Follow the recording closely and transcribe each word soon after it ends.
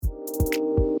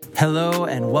Hello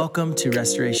and welcome to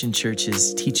Restoration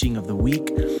Church's Teaching of the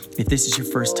Week. If this is your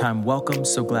first time, welcome.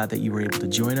 So glad that you were able to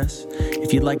join us.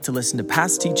 If you'd like to listen to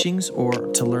past teachings or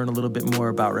to learn a little bit more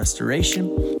about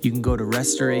restoration, you can go to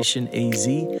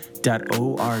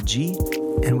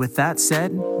restorationaz.org. And with that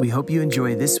said, we hope you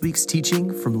enjoy this week's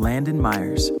teaching from Landon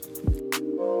Myers.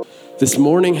 This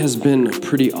morning has been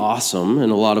pretty awesome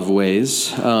in a lot of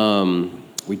ways.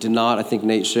 We did not, I think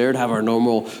Nate shared, have our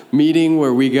normal meeting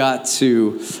where we got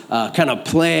to kind of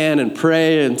plan and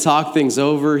pray and talk things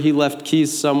over. He left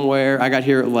keys somewhere. I got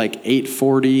here at like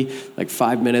 8:40, like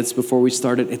 5 minutes before we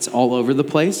started. It's all over the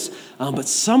place. But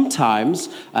sometimes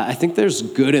I think there's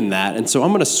good in that. And so I'm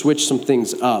going to switch some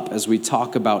things up as we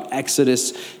talk about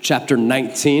Exodus chapter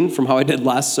 19 from how I did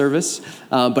last service.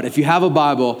 But if you have a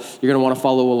Bible, you're going to want to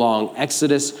follow along.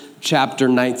 Exodus chapter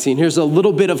 19. Here's a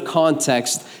little bit of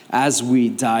context as we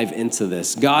dive into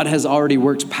this. God has already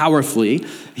worked powerfully.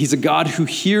 He's a God who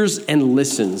hears and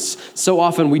listens. So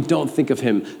often we don't think of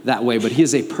him that way, but he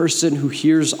is a person who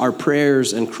hears our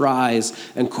prayers and cries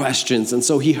and questions. And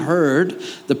so he heard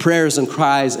the prayers and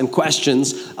cries and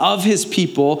questions of his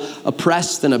people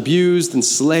oppressed and abused,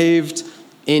 enslaved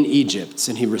in Egypt,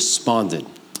 and he responded.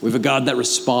 We have a God that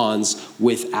responds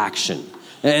with action.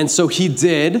 And so he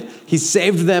did. He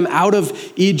saved them out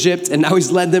of Egypt, and now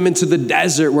he's led them into the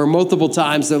desert where multiple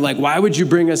times they're like, why would you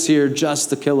bring us here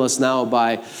just to kill us now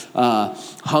by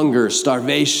hunger,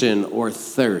 starvation, or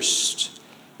thirst?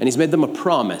 And he's made them a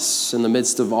promise in the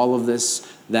midst of all of this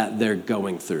that they're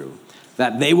going through,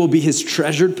 that they will be his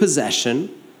treasured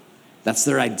possession. That's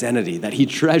their identity, that he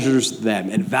treasures them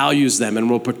and values them and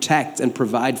will protect and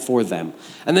provide for them.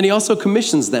 And then he also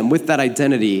commissions them with that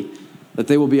identity that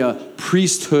they will be a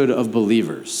priesthood of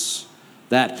believers,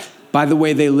 that by the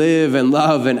way they live and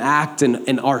love and act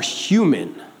and are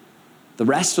human, the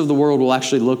rest of the world will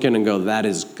actually look in and go, that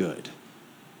is good.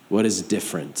 What is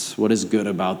different? What is good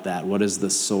about that? What is the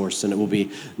source? And it will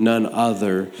be none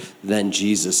other than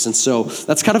Jesus. And so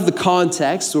that's kind of the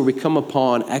context where we come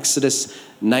upon Exodus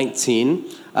 19.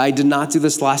 I did not do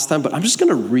this last time, but I'm just going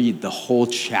to read the whole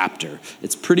chapter.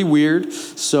 It's pretty weird,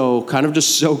 so kind of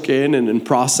just soak in and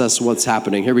process what's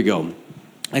happening. Here we go.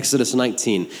 Exodus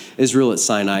 19, Israel at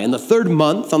Sinai. In the third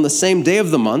month, on the same day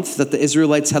of the month that the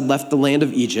Israelites had left the land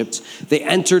of Egypt, they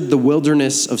entered the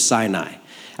wilderness of Sinai.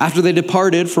 After they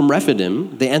departed from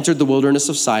Rephidim, they entered the wilderness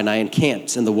of Sinai and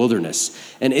camped in the wilderness,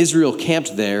 and Israel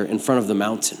camped there in front of the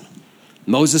mountain.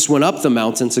 Moses went up the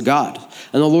mountain to God,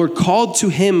 and the Lord called to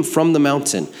him from the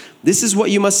mountain, "This is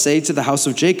what you must say to the house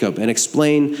of Jacob and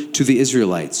explain to the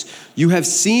Israelites. You have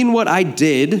seen what I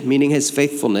did," meaning his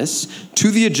faithfulness, "to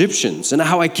the Egyptians, and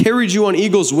how I carried you on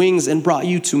eagle's wings and brought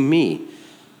you to me.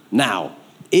 Now,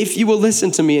 if you will listen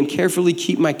to me and carefully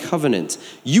keep my covenant,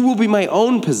 you will be my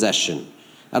own possession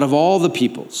out of all the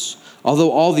peoples, although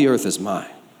all the earth is mine.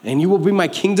 And you will be my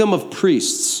kingdom of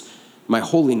priests, my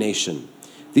holy nation.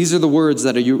 These are the words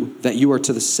that you are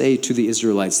to say to the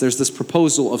Israelites." There's this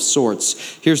proposal of sorts.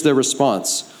 Here's their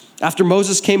response. After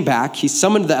Moses came back, he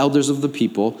summoned the elders of the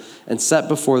people and set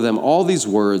before them all these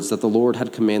words that the Lord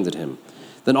had commanded him.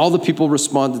 Then all the people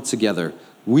responded together,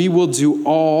 "We will do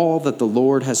all that the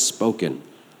Lord has spoken."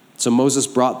 So Moses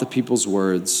brought the people's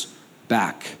words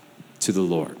back to the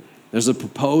Lord. There's a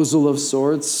proposal of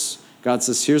sorts. God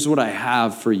says, here's what I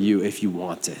have for you if you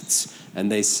want it. And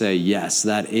they say, yes,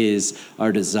 that is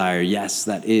our desire. Yes,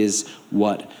 that is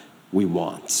what we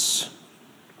want.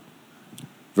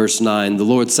 Verse 9, the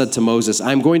Lord said to Moses,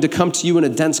 "I am going to come to you in a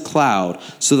dense cloud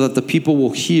so that the people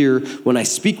will hear when I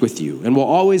speak with you and will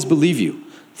always believe you."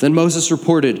 Then Moses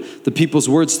reported the people's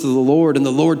words to the Lord, and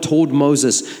the Lord told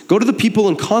Moses, "Go to the people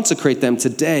and consecrate them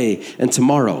today and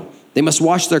tomorrow. They must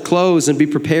wash their clothes and be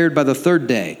prepared by the third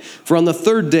day. For on the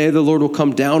third day, the Lord will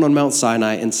come down on Mount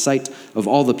Sinai in sight of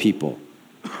all the people.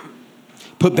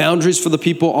 Put boundaries for the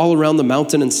people all around the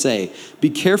mountain and say,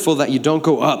 'Be careful that you don't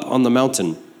go up on the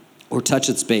mountain or touch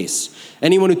its base.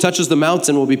 Anyone who touches the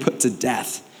mountain will be put to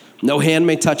death. No hand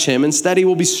may touch him. Instead, he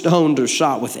will be stoned or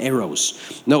shot with arrows.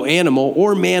 No animal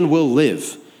or man will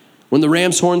live. When the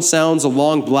ram's horn sounds a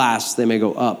long blast, they may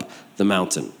go up the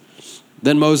mountain.'"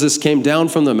 Then Moses came down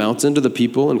from the mountain to the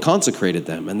people and consecrated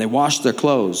them, and they washed their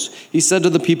clothes. He said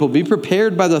to the people, "Be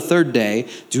prepared by the third day.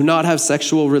 Do not have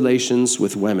sexual relations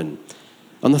with women."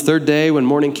 On the third day, when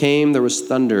morning came, there was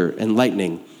thunder and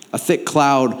lightning, a thick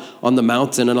cloud on the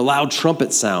mountain, and a loud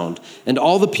trumpet sound, and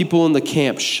all the people in the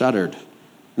camp shuddered.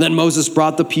 Then Moses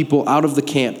brought the people out of the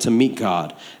camp to meet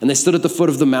God, and they stood at the foot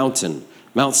of the mountain.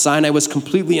 Mount Sinai was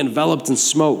completely enveloped in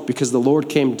smoke because the Lord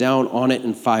came down on it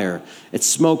in fire. Its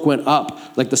smoke went up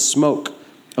like the smoke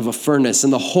of a furnace,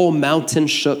 and the whole mountain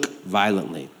shook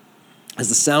violently. As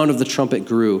the sound of the trumpet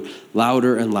grew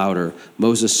louder and louder,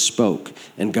 Moses spoke,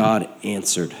 and God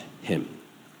answered him.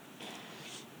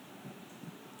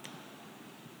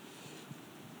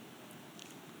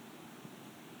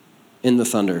 In the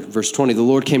thunder. Verse 20, the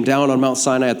Lord came down on Mount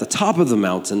Sinai at the top of the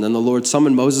mountain. Then the Lord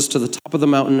summoned Moses to the top of the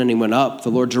mountain, and he went up.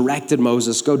 The Lord directed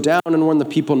Moses, go down and warn the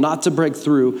people not to break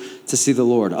through to see the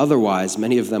Lord. Otherwise,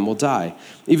 many of them will die.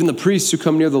 Even the priests who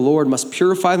come near the Lord must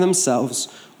purify themselves,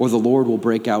 or the Lord will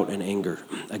break out in anger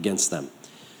against them.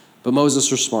 But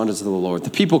Moses responded to the Lord,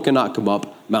 the people cannot come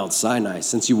up Mount Sinai,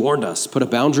 since you warned us. Put a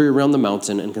boundary around the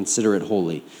mountain and consider it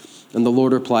holy. And the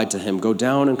Lord replied to him, go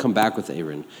down and come back with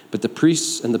Aaron. But the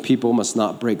priests and the people must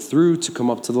not break through to come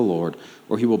up to the Lord,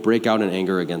 or he will break out in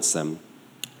anger against them.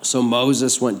 So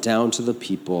Moses went down to the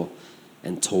people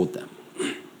and told them.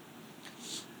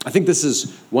 I think this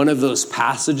is one of those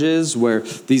passages where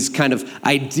these kind of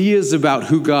ideas about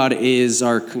who God is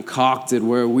are concocted,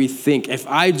 where we think, if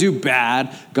I do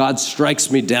bad, God strikes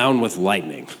me down with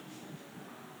lightning.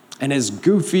 And as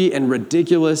goofy and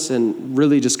ridiculous and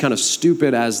really just kind of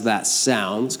stupid as that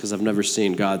sounds, because I've never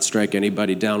seen God strike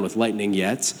anybody down with lightning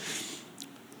yet,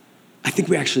 I think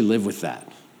we actually live with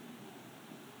that.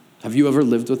 Have you ever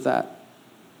lived with that?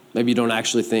 Maybe you don't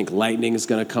actually think lightning is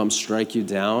going to come strike you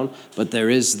down, but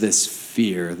there is this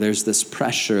fear, there's this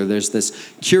pressure, there's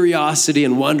this curiosity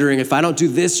and wondering, if I don't do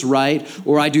this right,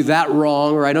 or I do that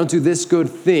wrong, or I don't do this good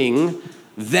thing,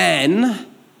 then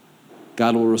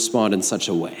God will respond in such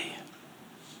a way.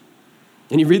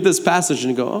 And you read this passage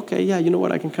and you go, okay, yeah, you know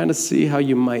what? I can kind of see how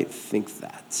you might think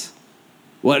that.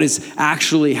 What is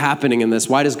actually happening in this?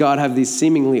 Why does God have these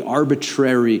seemingly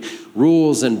arbitrary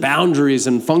rules and boundaries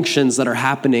and functions that are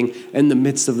happening in the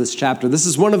midst of this chapter? This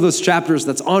is one of those chapters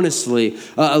that's honestly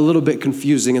a little bit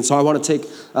confusing. And so I want to take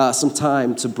some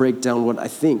time to break down what I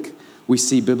think we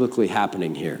see biblically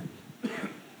happening here.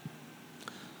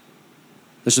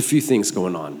 There's a few things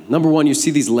going on. Number one, you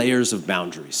see these layers of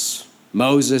boundaries.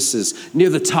 Moses is near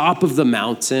the top of the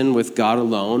mountain with God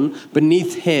alone.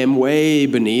 Beneath him, way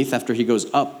beneath, after he goes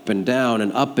up and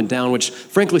down, which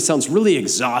frankly sounds really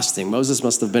exhausting. Moses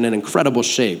must have been in incredible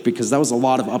shape because that was a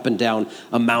lot of up and down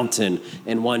a mountain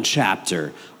in one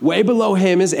chapter. Way below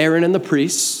him is Aaron and the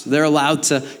priests. They're allowed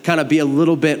to kind of be a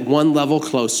little bit one level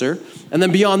closer. And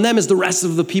then beyond them is the rest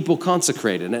of the people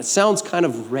consecrated. And it sounds kind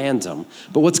of random.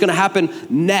 But what's going to happen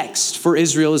next for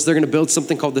Israel is they're going to build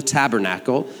something called the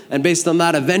tabernacle. And based on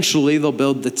that, eventually they'll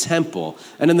build the temple.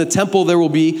 And in the temple, there will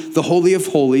be the Holy of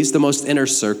Holies, the most inner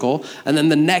circle. And then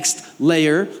the next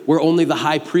layer where only the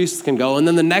high priest can go. And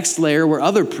then the next layer where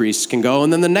other priests can go.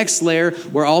 And then the next layer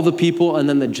where all the people and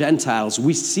then the Gentiles.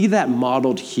 We see that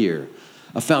modeled here.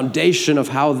 A foundation of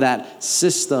how that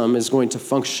system is going to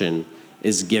function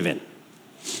is given.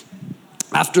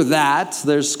 After that,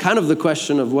 there's kind of the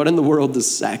question of what in the world does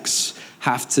sex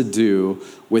have to do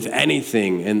with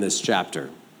anything in this chapter?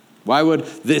 Why would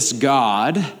this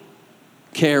God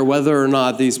care whether or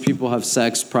not these people have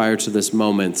sex prior to this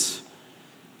moment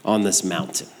on this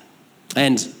mountain?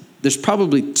 And there's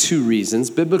probably two reasons.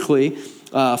 Biblically,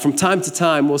 from time to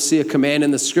time, we'll see a command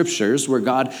in the scriptures where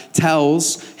God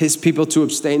tells his people to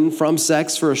abstain from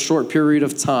sex for a short period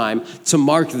of time to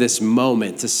mark this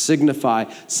moment, to signify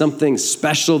something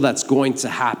special that's going to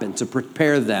happen, to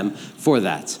prepare them for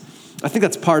that. I think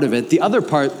that's part of it. The other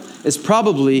part is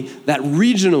probably that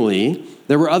regionally,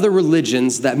 there were other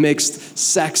religions that mixed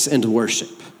sex and worship.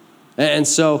 And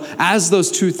so as those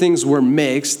two things were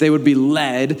mixed, they would be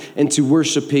led into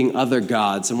worshiping other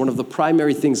gods. And one of the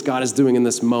primary things God is doing in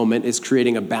this moment is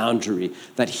creating a boundary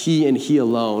that he and he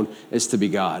alone is to be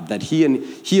God, that he and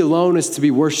he alone is to be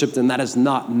worshiped, and that is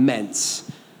not meant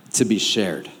to be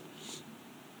shared.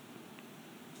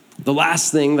 The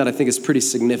last thing that I think is pretty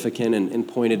significant and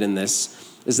pointed in this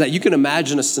is that you can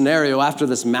imagine a scenario after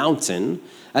this mountain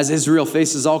as Israel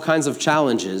faces all kinds of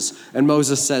challenges, and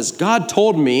Moses says, God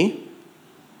told me,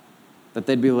 that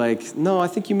they'd be like, no, I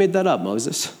think you made that up,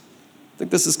 Moses. I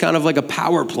think this is kind of like a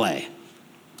power play.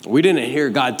 We didn't hear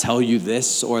God tell you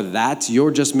this or that.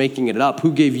 You're just making it up.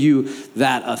 Who gave you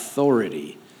that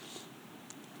authority?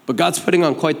 But God's putting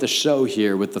on quite the show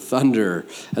here with the thunder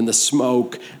and the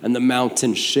smoke and the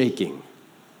mountain shaking.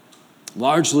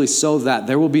 Largely so that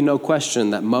there will be no question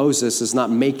that Moses is not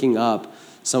making up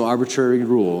some arbitrary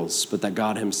rules, but that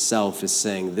God himself is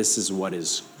saying, this is what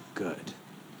is good.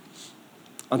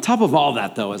 On top of all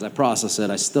that, though, as I process it,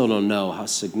 I still don't know how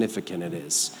significant it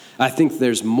is. I think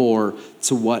there's more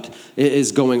to what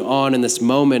is going on in this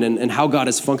moment and how God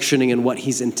is functioning and what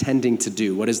he's intending to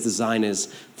do, what his design is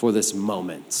for this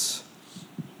moment.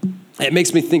 It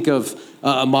makes me think of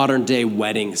a modern-day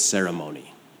wedding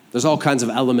ceremony. There's all kinds of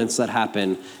elements that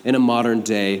happen in a modern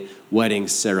day wedding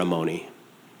ceremony.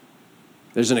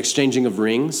 There's an exchanging of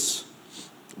rings,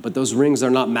 but those rings are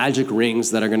not magic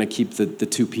rings that are going to keep the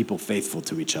two people faithful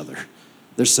to each other.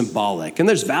 They're symbolic, and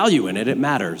there's value in it. It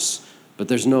matters, but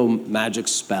there's no magic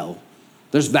spell.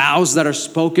 There's vows that are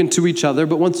spoken to each other,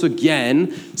 but once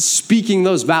again, speaking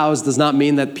those vows does not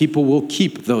mean that people will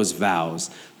keep those vows.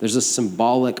 There's a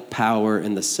symbolic power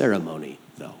in the ceremony,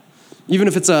 though. Even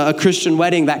if it's a Christian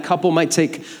wedding, that couple might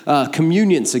take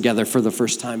communion together for the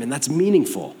first time, and that's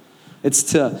meaningful. It's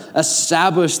to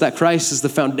establish that Christ is the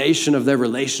foundation of their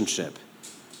relationship.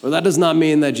 Well, that does not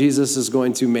mean that Jesus is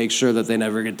going to make sure that they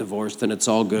never get divorced and it's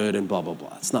all good and blah, blah,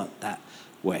 blah. It's not that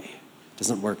way. It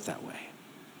doesn't work that way.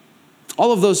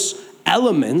 All of those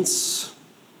elements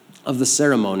of the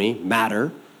ceremony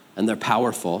matter, and they're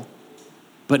powerful,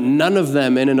 but none of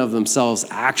them in and of themselves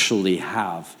actually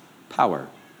have power.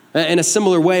 In a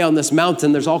similar way, on this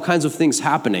mountain, there's all kinds of things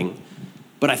happening,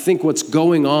 but I think what's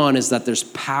going on is that there's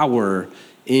power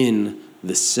in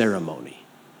the ceremony.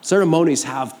 Ceremonies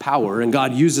have power, and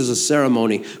God uses a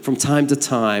ceremony from time to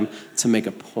time to make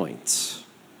a point.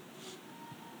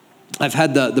 I've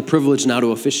had the privilege now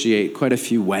to officiate quite a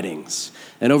few weddings.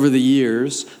 And over the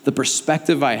years, the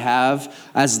perspective I have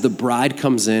as the bride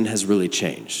comes in has really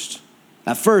changed.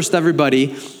 At first,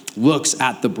 everybody looks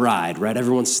at the bride, right?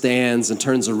 Everyone stands and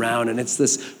turns around, and it's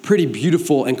this pretty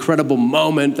beautiful, incredible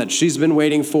moment that she's been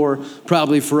waiting for,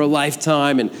 probably for a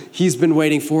lifetime, and he's been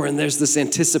waiting for, and there's this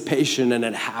anticipation, and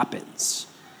it happens.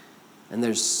 And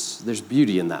there's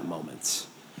beauty in that moment.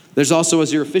 There's also,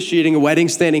 as you're officiating a wedding,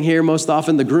 standing here, most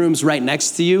often the groom's right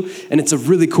next to you, and it's a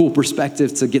really cool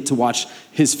perspective to get to watch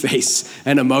his face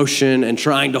and emotion and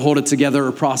trying to hold it together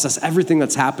or process everything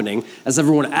that's happening as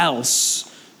everyone else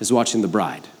is watching the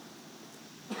bride.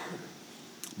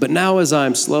 But now as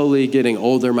I'm slowly getting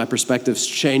older, my perspective's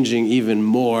changing even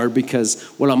more, because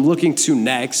what I'm looking to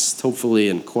next, hopefully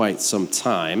in quite some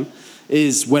time,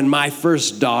 is when my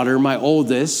first daughter, my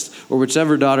oldest, or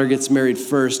whichever daughter gets married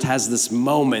first, has this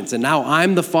moment. And now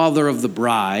I'm the father of the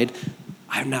bride.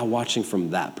 I'm now watching from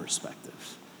that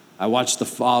perspective. I watch the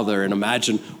father and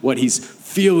imagine what he's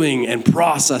feeling and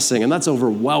processing. And that's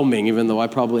overwhelming, even though I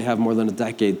probably have more than a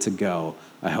decade to go,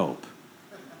 I hope.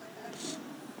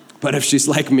 But if she's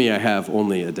like me, I have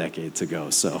only a decade to go,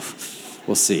 so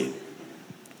we'll see.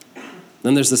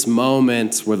 Then there's this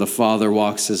moment where the father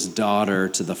walks his daughter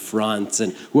to the front,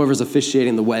 and whoever's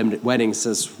officiating the wedding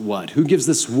says what? Who gives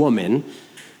this woman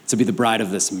to be the bride of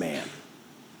this man?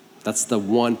 That's the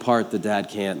one part the dad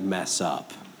can't mess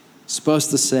up.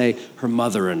 Supposed to say, her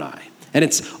mother and I. And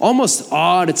it's almost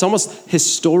odd, it's almost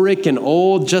historic and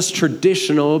old, just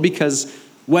traditional, because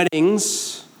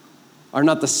weddings are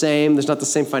not the same. There's not the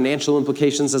same financial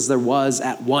implications as there was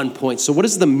at one point. So what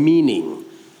is the meaning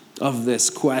of this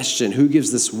question? Who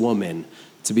gives this woman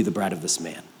to be the bride of this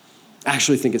man? I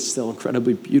actually think it's still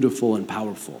incredibly beautiful and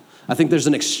powerful. I think there's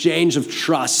an exchange of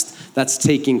trust that's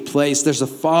taking place. There's a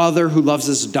father who loves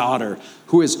his daughter,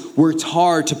 who has worked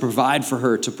hard to provide for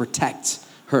her, to protect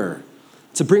her,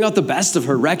 to bring out the best of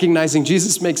her, recognizing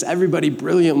Jesus makes everybody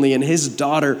brilliantly, and his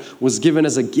daughter was given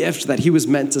as a gift that he was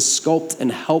meant to sculpt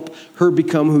and help her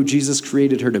become who Jesus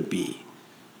created her to be.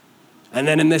 And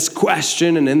then in this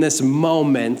question and in this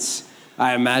moment,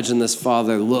 I imagine this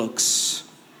father looks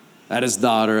at his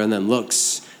daughter and then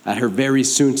looks at her very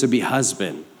soon-to-be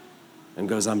husband and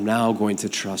goes, I'm now going to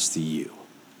trust you.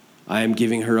 I am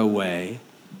giving her away,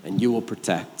 and you will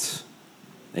protect,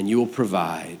 and you will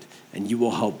provide, and you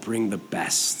will help bring the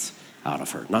best out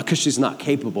of her. Not because she's not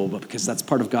capable, but because that's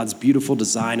part of God's beautiful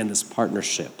design in this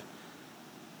partnership.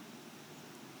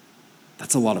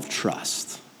 That's a lot of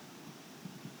trust.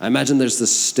 I imagine there's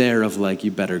this stare of like,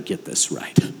 you better get this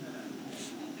right.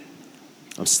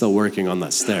 I'm still working on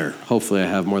that stare. Hopefully I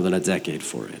have more than a decade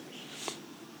for it.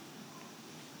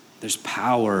 There's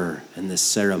power in this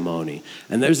ceremony.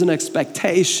 And there's an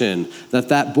expectation that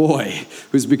that boy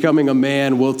who's becoming a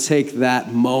man will take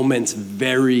that moment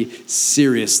very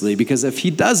seriously. Because if he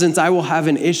doesn't, I will have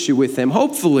an issue with him.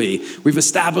 Hopefully, we've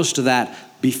established that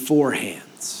beforehand.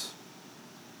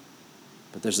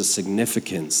 But there's a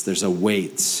significance, there's a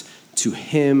weight to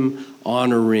him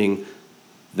honoring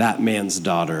that man's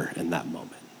daughter in that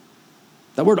moment.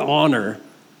 That word honor,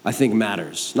 I think,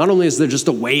 matters. Not only is there just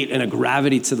a weight and a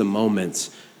gravity to the moment,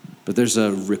 but there's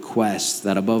a request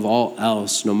that above all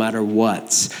else, no matter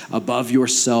what, above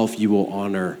yourself, you will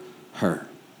honor her.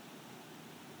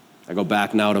 I go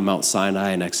back now to Mount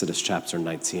Sinai in Exodus chapter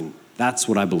 19. That's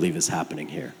what I believe is happening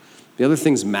here. The other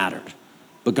things mattered.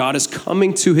 But God is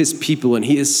coming to his people and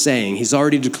he is saying, he's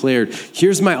already declared,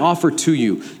 here's my offer to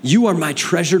you. You are my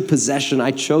treasured possession. I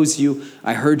chose you.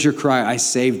 I heard your cry. I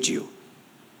saved you.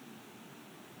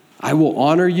 I will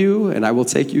honor you and I will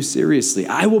take you seriously.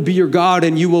 I will be your God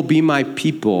and you will be my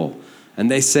people. And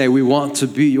they say, we want to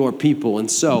be your people. And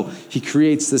so he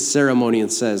creates this ceremony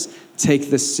and says,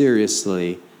 take this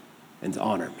seriously and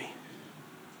honor me.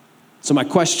 So my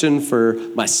question for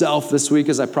myself this week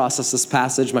as I process this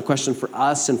passage, my question for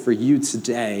us and for you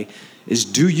today is,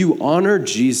 do you honor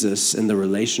Jesus in the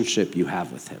relationship you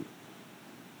have with him?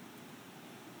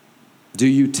 Do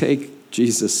you take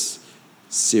Jesus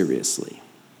seriously?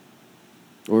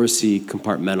 Or is he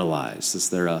compartmentalized? Is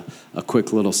there a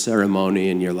quick little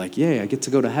ceremony and you're like, yay, I get to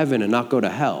go to heaven and not go to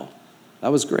hell.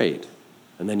 That was great.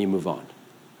 And then you move on.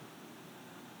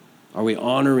 Are we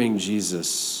honoring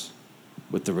Jesus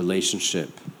with the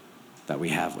relationship that we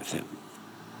have with him?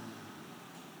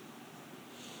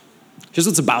 Here's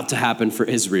what's about to happen for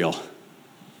Israel.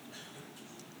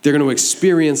 They're going to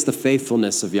experience the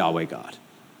faithfulness of Yahweh God.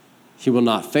 He will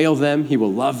not fail them. He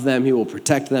will love them. He will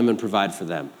protect them and provide for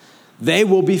them. They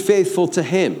will be faithful to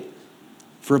him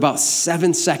for about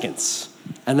 7 seconds,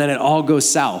 and then it all goes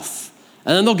south.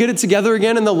 And then they'll get it together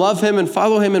again, and they'll love him and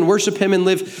follow him and worship him and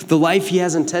live the life he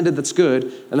has intended that's good,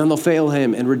 and then they'll fail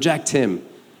him and reject him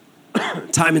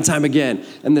time and time again.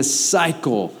 And this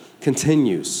cycle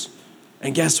continues.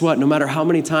 And guess what? No matter how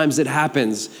many times it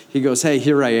happens, he goes, hey,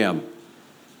 here I am.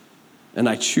 And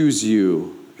I choose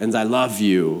you, and I love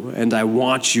you, and I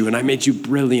want you, and I made you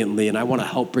brilliantly, and I want to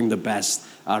help bring the best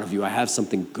out of you. I have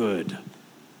something good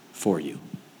for you,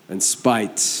 in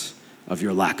spite of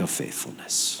your lack of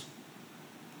faithfulness.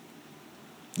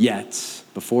 Yet,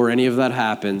 before any of that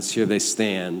happens, here they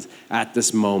stand at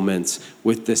this moment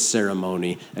with this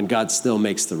ceremony, and God still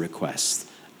makes the request.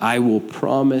 I will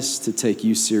promise to take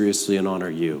you seriously and honor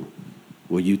you.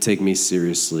 Will you take me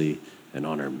seriously and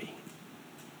honor me?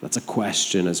 That's a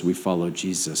question as we follow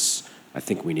Jesus I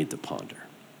think we need to ponder.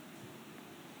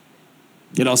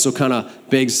 It also kind of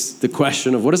begs the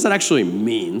question of what does that actually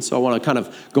mean? So I want to kind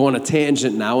of go on a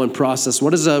tangent now and process what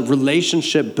does a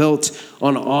relationship built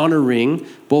on honoring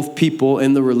both people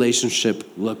in the relationship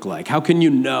look like? How can you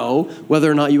know whether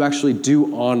or not you actually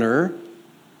do honor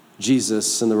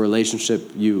Jesus in the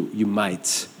relationship you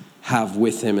might have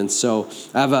with him? And so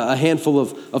I have a handful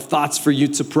of thoughts for you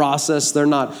to process. They're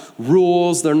not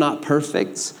rules, they're not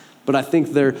perfect, but I think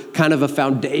they're kind of a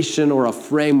foundation or a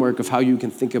framework of how you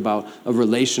can think about a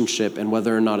relationship and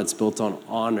whether or not it's built on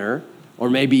honor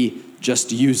or maybe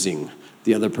just using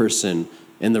the other person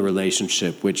in the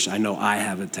relationship, which I know I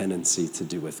have a tendency to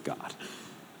do with God.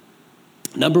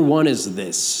 Number one is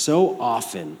this. So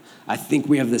often, I think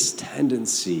we have this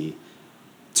tendency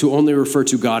to only refer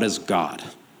to God as God,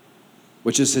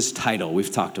 which is his title.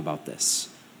 We've talked about this.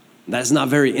 That is not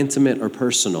very intimate or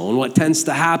personal. And what tends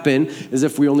to happen is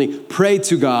if we only pray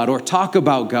to God or talk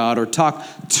about God or talk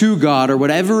to God or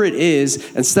whatever it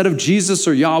is, instead of Jesus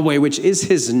or Yahweh, which is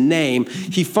his name,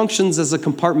 he functions as a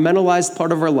compartmentalized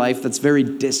part of our life that's very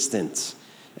distant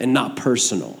and not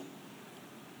personal.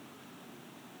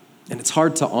 And it's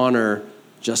hard to honor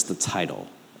just the title.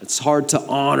 It's hard to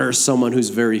honor someone who's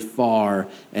very far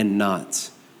and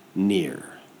not near.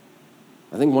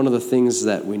 I think one of the things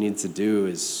that we need to do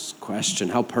is question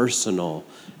how personal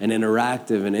and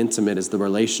interactive and intimate is the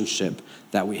relationship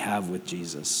that we have with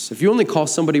Jesus. If you only call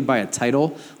somebody by a title,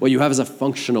 what you have is a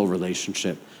functional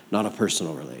relationship, not a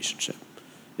personal relationship.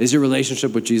 Is your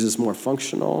relationship with Jesus more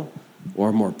functional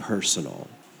or more personal?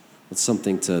 It's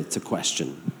something to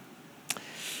question.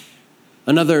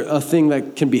 Another thing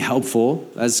that can be helpful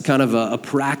as kind of a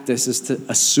practice is to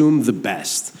assume the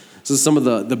best. So some of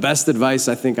the best advice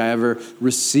I think I ever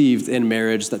received in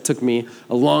marriage that took me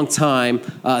a long time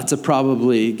to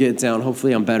probably get down.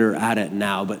 Hopefully I'm better at it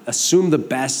now, but assume the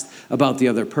best about the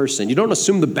other person. You don't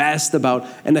assume the best about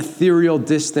an ethereal,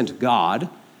 distant God,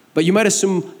 but you might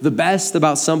assume the best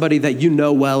about somebody that you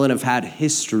know well and have had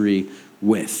history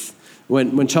with.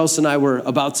 When Chelsea and I were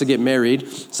about to get married,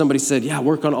 somebody said, yeah,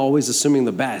 work on always assuming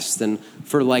the best. And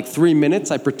for like 3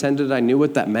 minutes, I pretended I knew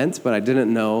what that meant, but I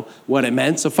didn't know what it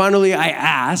meant. So finally I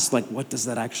asked, like, what does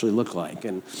that actually look like?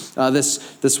 And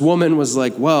this woman was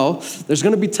like, well, there's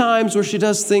going to be times where she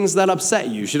does things that upset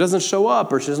you. She doesn't show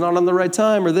up, or she's not on the right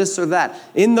time, or this or that.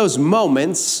 In those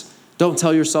moments, don't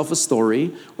tell yourself a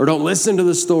story, or don't listen to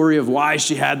the story of why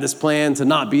she had this plan to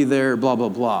not be there, blah, blah,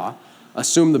 blah.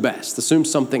 Assume the best. Assume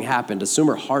something happened. Assume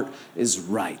her heart is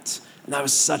right. And that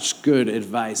was such good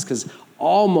advice because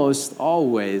almost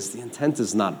always the intent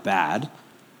is not bad.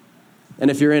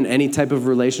 And if you're in any type of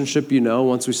relationship,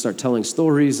 once we start telling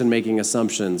stories and making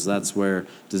assumptions, that's where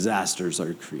disasters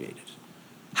are created.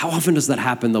 How often does that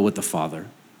happen, though, with the Father?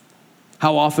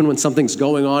 How often when something's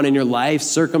going on in your life,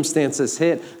 circumstances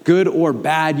hit, good or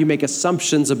bad, you make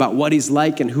assumptions about what he's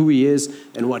like and who he is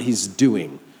and what he's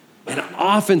doing. And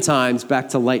oftentimes, back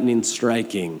to lightning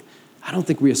striking, I don't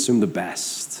think we assume the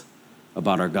best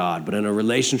about our God, but in a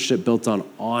relationship built on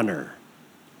honor,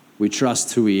 we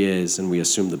trust who he is and we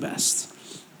assume the best.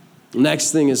 The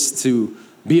next thing is to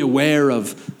be aware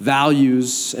of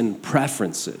values and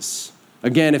preferences.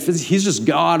 Again, if he's just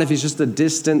God, if he's just a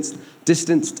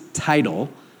distanced title,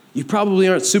 you probably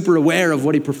aren't super aware of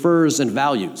what he prefers and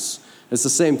values. It's the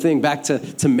same thing back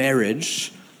to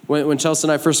marriage. When Chelsea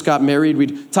and I first got married,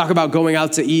 we'd talk about going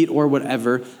out to eat or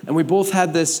whatever, and we both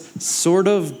had this sort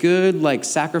of good,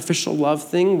 sacrificial love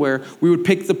thing where we would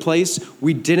pick the place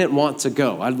we didn't want to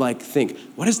go. I'd think,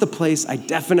 what is the place I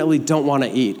definitely don't want to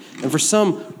eat? And for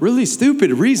some really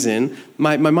stupid reason,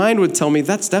 my mind would tell me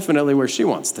that's definitely where she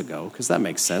wants to go, because that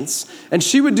makes sense. And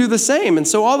she would do the same. And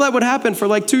so all that would happen for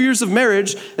 2 years of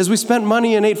marriage as we spent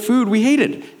money and ate food we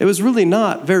hated. It was really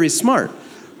not very smart.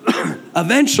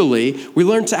 Eventually, we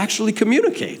learned to actually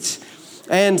communicate.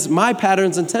 And my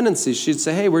patterns and tendencies, she'd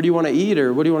say, hey, where do you want to eat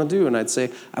or what do you want to do? And I'd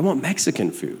say, I want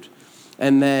Mexican food.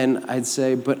 And then I'd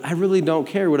say, but I really don't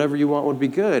care. Whatever you want would be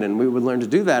good. And we would learn to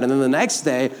do that. And then the next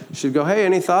day, she'd go, hey,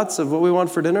 any thoughts of what we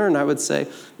want for dinner? And I would say,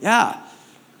 yeah,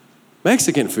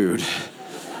 Mexican food.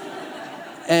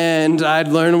 And I'd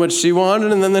learn what she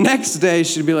wanted. And then the next day,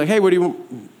 she'd be like, hey, what do you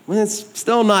want? It's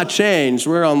still not changed.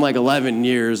 We're on 11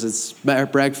 years. It's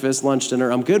breakfast, lunch, dinner.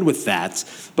 I'm good with that.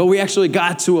 But we actually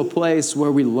got to a place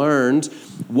where we learned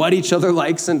what each other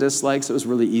likes and dislikes. It was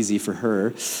really easy for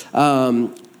her.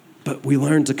 But we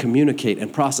learned to communicate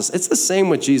and process. It's the same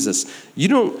with Jesus. You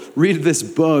don't read this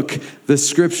book, the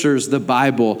scriptures, the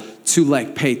Bible, to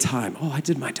pay time. Oh, I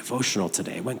did my devotional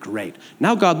today. It went great.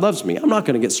 Now God loves me. I'm not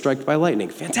going to get struck by lightning.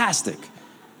 Fantastic.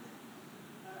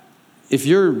 If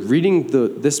you're reading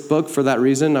this book for that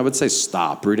reason, I would say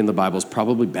stop. Reading the Bible is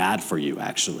probably bad for you,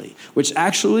 actually, which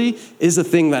actually is a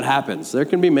thing that happens. There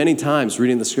can be many times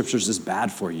reading the scriptures is bad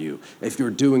for you. If you're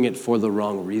doing it for the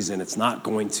wrong reason, it's not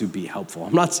going to be helpful.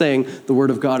 I'm not saying the word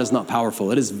of God is not powerful.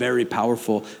 It is very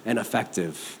powerful and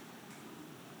effective.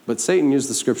 But Satan used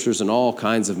the scriptures in all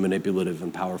kinds of manipulative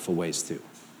and powerful ways too.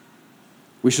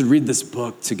 We should read this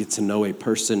book to get to know a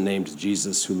person named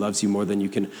Jesus who loves you more than you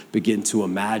can begin to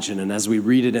imagine. And as we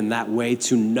read it in that way,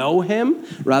 to know him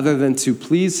rather than to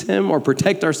please him or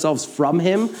protect ourselves from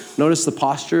him, notice the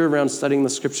posture around studying the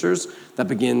scriptures, that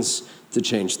begins to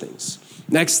change things.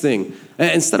 Next thing,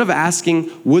 instead of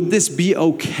asking, would this be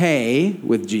okay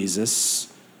with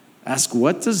Jesus, ask,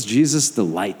 what does Jesus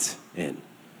delight in?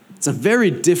 It's a very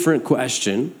different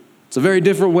question. It's a very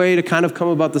different way to kind of come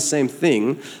about the same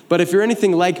thing. But if you're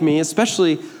anything like me,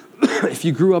 especially if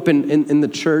you grew up in the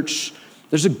church,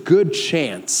 there's a good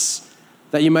chance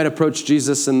that you might approach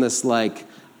Jesus in this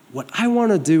what I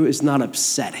want to do is not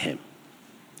upset him.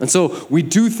 And so we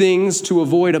do things to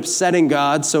avoid upsetting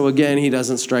God, so again, he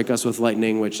doesn't strike us with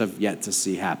lightning, which I've yet to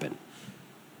see happen.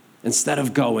 Instead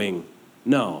of going,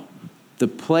 no, the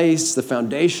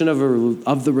foundation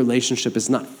of the relationship is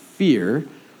not fear.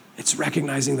 It's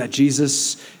recognizing that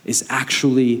Jesus is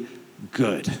actually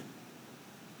good.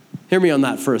 Hear me on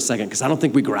that for a second, because I don't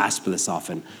think we grasp this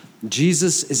often.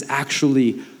 Jesus is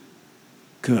actually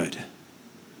good.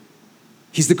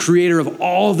 He's the creator of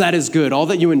all that is good, all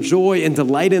that you enjoy and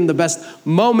delight in, the best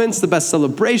moments, the best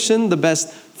celebration, the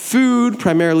best food,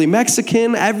 primarily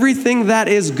Mexican. Everything that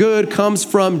is good comes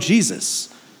from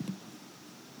Jesus.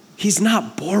 He's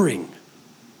not boring.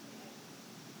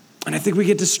 And I think we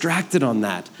get distracted on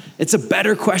that. It's a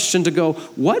better question to go,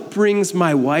 what brings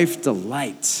my wife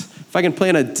delight? If I can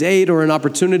plan a date or an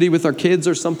opportunity with our kids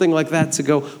or something like that, to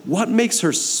go, what makes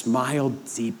her smile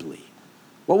deeply?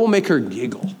 What will make her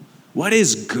giggle? What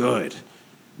is good?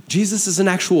 Jesus is an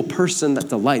actual person that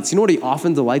delights. You know what he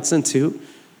often delights in too?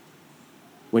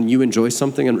 When you enjoy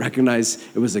something and recognize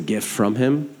it was a gift from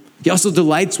him. He also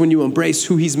delights when you embrace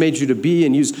who he's made you to be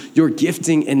and use your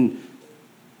gifting and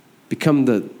become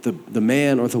the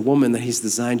man or the woman that he's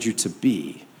designed you to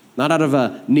be. Not out of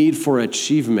a need for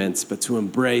achievements, but to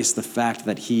embrace the fact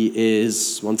that he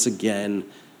is, once again,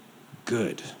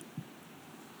 good.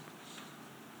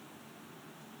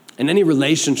 In any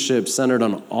relationship centered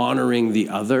on honoring the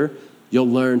other, you'll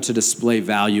learn to display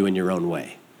value in your own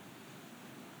way.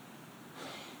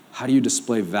 How do you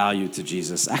display value to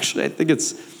Jesus? Actually, I think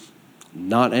it's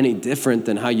not any different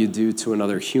than how you do to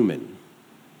another human.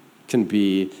 Can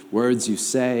be words you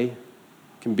say,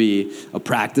 It can be a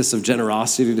practice of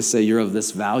generosity to say you're of this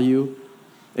value.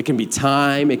 It can be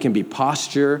time, it can be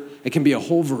posture, it can be a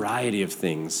whole variety of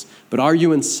things. But are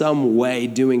you in some way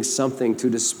doing something to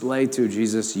display to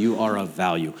Jesus you are of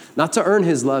value? Not to earn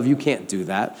his love, you can't do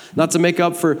that. Not to make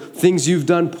up for things you've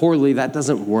done poorly, that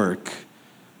doesn't work.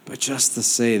 But just to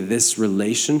say this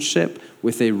relationship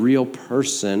with a real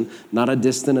person, not a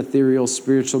distant, ethereal,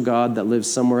 spiritual God that lives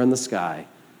somewhere in the sky,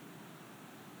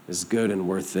 is good and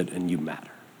worth it, and you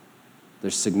matter.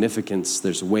 There's significance,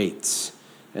 there's weight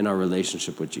in our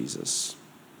relationship with Jesus.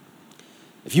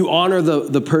 If you honor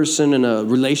the person in a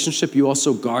relationship, you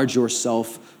also guard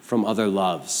yourself from other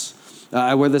loves.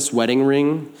 I wear this wedding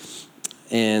ring,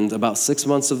 and about 6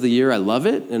 months of the year, I love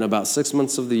it, and about 6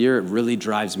 months of the year, it really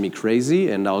drives me crazy,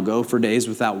 and I'll go for days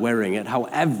without wearing it.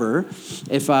 However,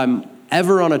 if I'm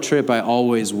ever on a trip, I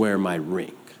always wear my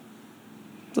ring.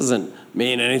 Doesn't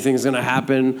mean anything's gonna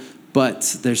happen,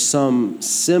 but there's some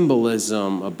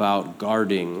symbolism about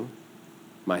guarding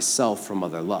myself from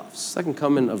other loves. That can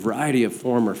come in a variety of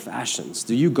form or fashions.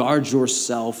 Do you guard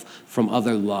yourself from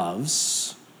other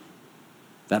loves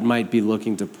that might be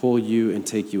looking to pull you and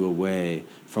take you away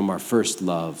from our first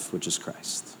love, which is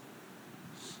Christ?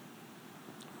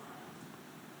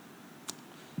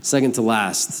 Second to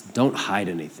last, don't hide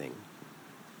anything.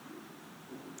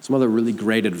 Some other really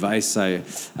great advice I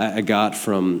got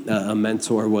from a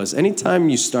mentor was anytime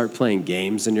you start playing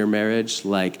games in your marriage,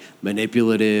 like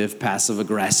manipulative,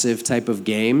 passive-aggressive type of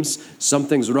games,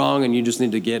 something's wrong and you just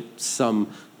need to get some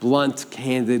blunt,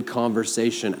 candid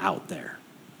conversation out there.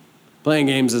 Playing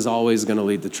games is always going to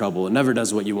lead to trouble. It never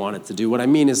does what you want it to do. What I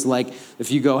mean is like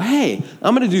if you go, hey,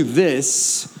 I'm going to do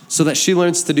this so that she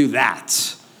learns to do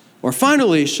that. Or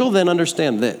finally, she'll then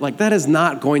understand that. Like, that is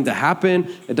not going to happen.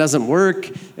 It doesn't work.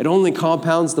 It only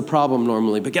compounds the problem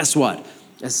normally. But guess what?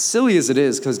 As silly as it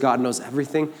is, because God knows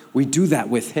everything, we do that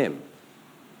with him.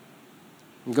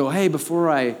 And go, hey,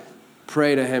 before I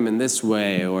pray to him in this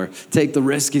way, or take the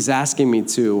risk he's asking me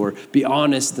to, or be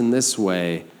honest in this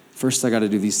way, first I got to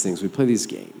do these things. We play these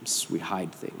games. We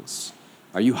hide things.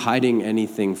 Are you hiding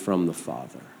anything from the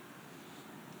Father?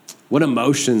 What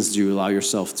emotions do you allow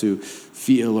yourself to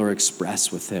feel or express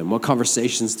with him? What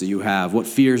conversations do you have? What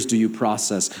fears do you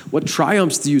process? What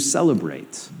triumphs do you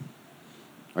celebrate?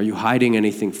 Are you hiding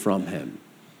anything from him?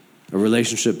 A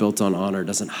relationship built on honor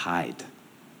doesn't hide.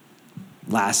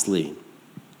 Lastly,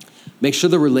 make sure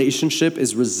the relationship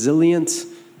is resilient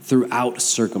throughout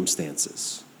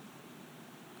circumstances.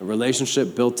 A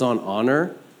relationship built on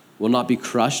honor will not be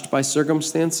crushed by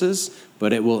circumstances,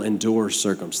 but it will endure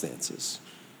circumstances.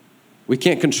 We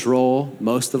can't control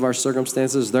most of our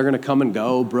circumstances. They're going to come and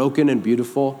go, broken and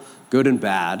beautiful, good and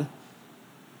bad.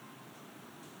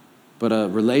 But a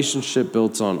relationship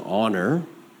built on honor,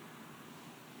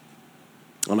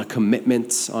 on a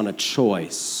commitment, on a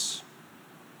choice,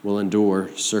 will endure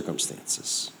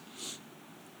circumstances.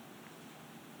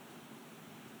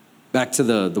 Back to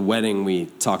the wedding we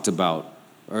talked about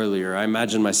earlier. I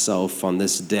imagine myself on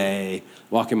this day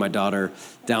walking my daughter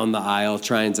down the aisle,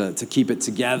 trying to keep it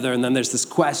together. And then there's this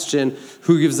question,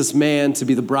 who gives this man to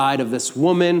be the bride of this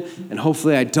woman? And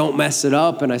hopefully I don't mess it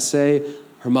up. And I say,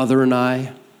 her mother and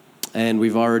I. And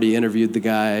we've already interviewed the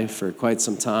guy for quite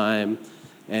some time.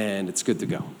 And it's good to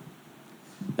go.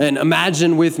 And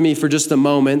imagine with me for just a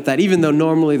moment that even though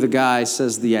normally the guy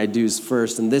says the I do's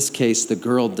first, in this case, the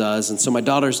girl does. And so my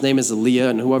daughter's name is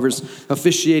Aaliyah, and whoever's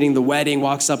officiating the wedding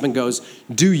walks up and goes,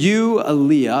 do you,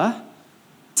 Aaliyah,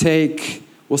 take,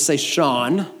 we'll say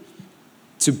Sean,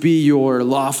 to be your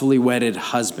lawfully wedded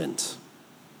husband,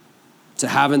 to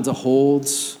have and to hold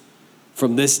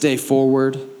from this day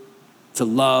forward, to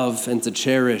love and to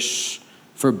cherish,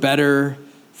 for better,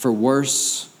 for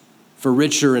worse, for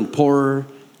richer and poorer,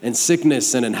 in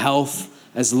sickness and in health,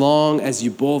 as long as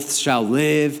you both shall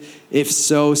live. If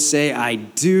so, say, I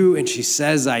do. And she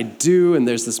says, I do. And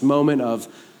there's this moment of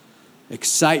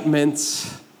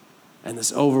excitement and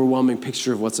this overwhelming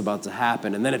picture of what's about to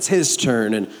happen. And then it's his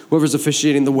turn, and whoever's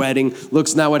officiating the wedding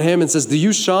looks now at him and says, do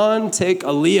you, Sean, take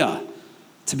Aaliyah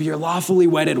to be your lawfully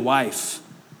wedded wife,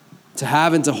 to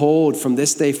have and to hold from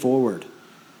this day forward,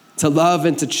 to love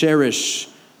and to cherish,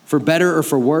 for better or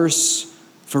for worse,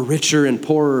 for richer and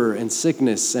poorer, in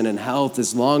sickness and in health,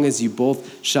 as long as you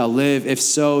both shall live. If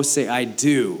so, say, I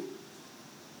do.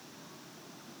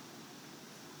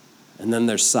 And then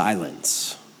there's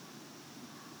silence.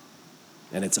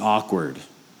 And it's awkward.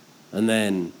 And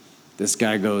then this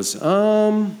guy goes,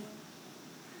 I'm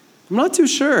not too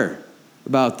sure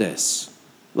about this.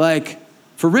 Like,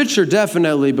 for richer,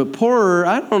 definitely, but poorer,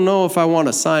 I don't know if I want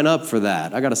to sign up for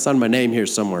that. I got to sign my name here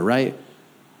somewhere, right?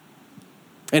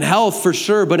 In health, for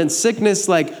sure, but in sickness,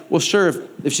 sure,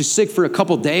 if she's sick for a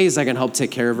couple days, I can help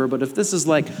take care of her. But if this is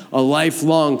like a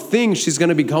lifelong thing she's going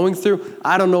to be going through,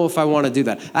 I don't know if I want to do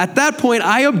that. At that point,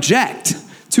 I object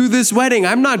to this wedding.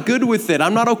 I'm not good with it.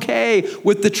 I'm not okay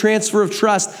with the transfer of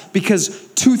trust because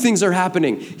two things are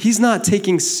happening. He's not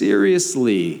taking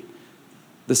seriously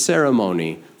the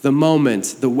ceremony, the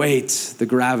moment, the weight, the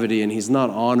gravity, and he's not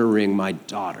honoring my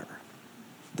daughter.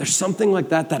 There's something like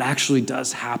that actually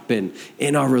does happen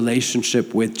in our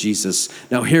relationship with Jesus.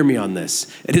 Now, hear me on this.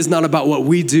 It is not about what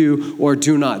we do or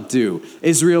do not do.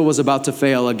 Israel was about to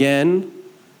fail again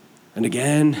and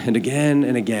again and again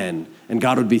and again, and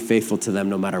God would be faithful to them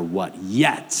no matter what.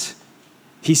 Yet,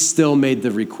 he still made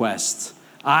the request,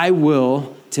 I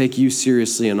will take you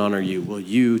seriously and honor you. Will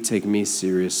you take me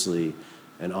seriously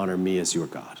and honor me as your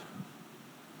God?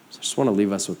 So I just want to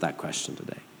leave us with that question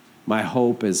today. My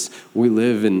hope is we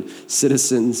live in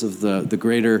citizens of the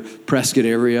greater Prescott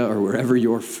area or wherever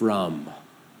you're from,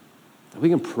 that we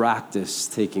can practice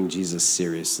taking Jesus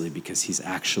seriously because he's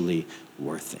actually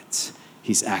worth it.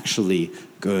 He's actually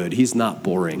good. He's not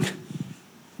boring.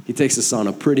 He takes us on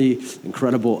a pretty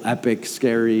incredible, epic,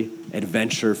 scary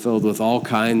adventure filled with all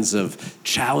kinds of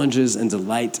challenges and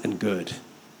delight and good.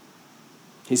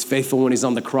 He's faithful when he's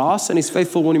on the cross, and he's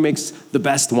faithful when he makes the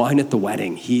best wine at the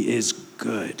wedding. He is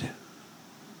good.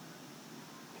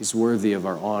 He's worthy of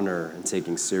our honor and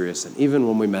taking serious. And even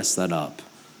when we mess that up,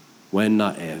 when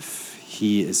not if,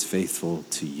 he is faithful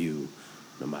to you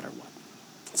no matter what.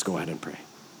 Let's go ahead and pray.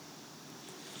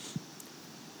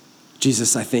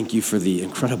 Jesus, I thank you for the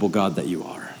incredible God that you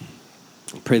are.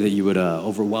 I pray that you would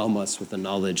overwhelm us with the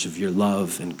knowledge of your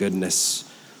love and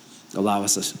goodness. Allow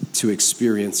us to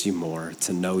experience you more,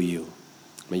 to know you.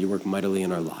 May you work mightily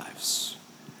in our lives.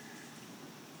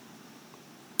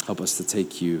 Help us to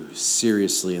take you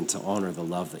seriously and to honor the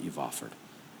love that you've offered.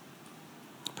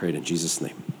 I pray it in Jesus'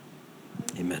 name.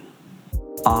 Amen.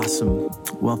 Awesome.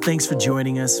 Well, thanks for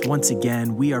joining us. Once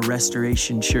again, we are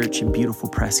Restoration Church in beautiful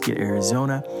Prescott,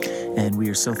 Arizona, and we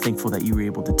are so thankful that you were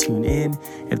able to tune in.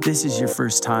 If this is your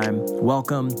first time,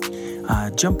 welcome.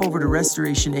 Jump over to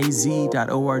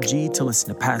restorationaz.org to listen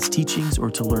to past teachings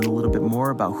or to learn a little bit more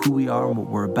about who we are and what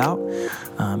we're about.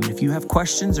 If you have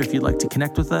questions or if you'd like to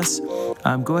connect with us,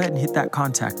 go ahead and hit that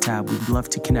contact tab. We'd love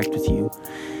to connect with you.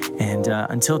 And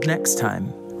until next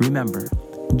time, remember,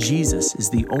 Jesus is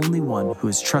the only one who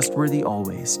is trustworthy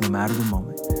always, no matter the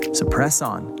moment. So press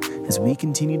on as we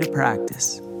continue to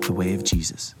practice the way of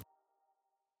Jesus.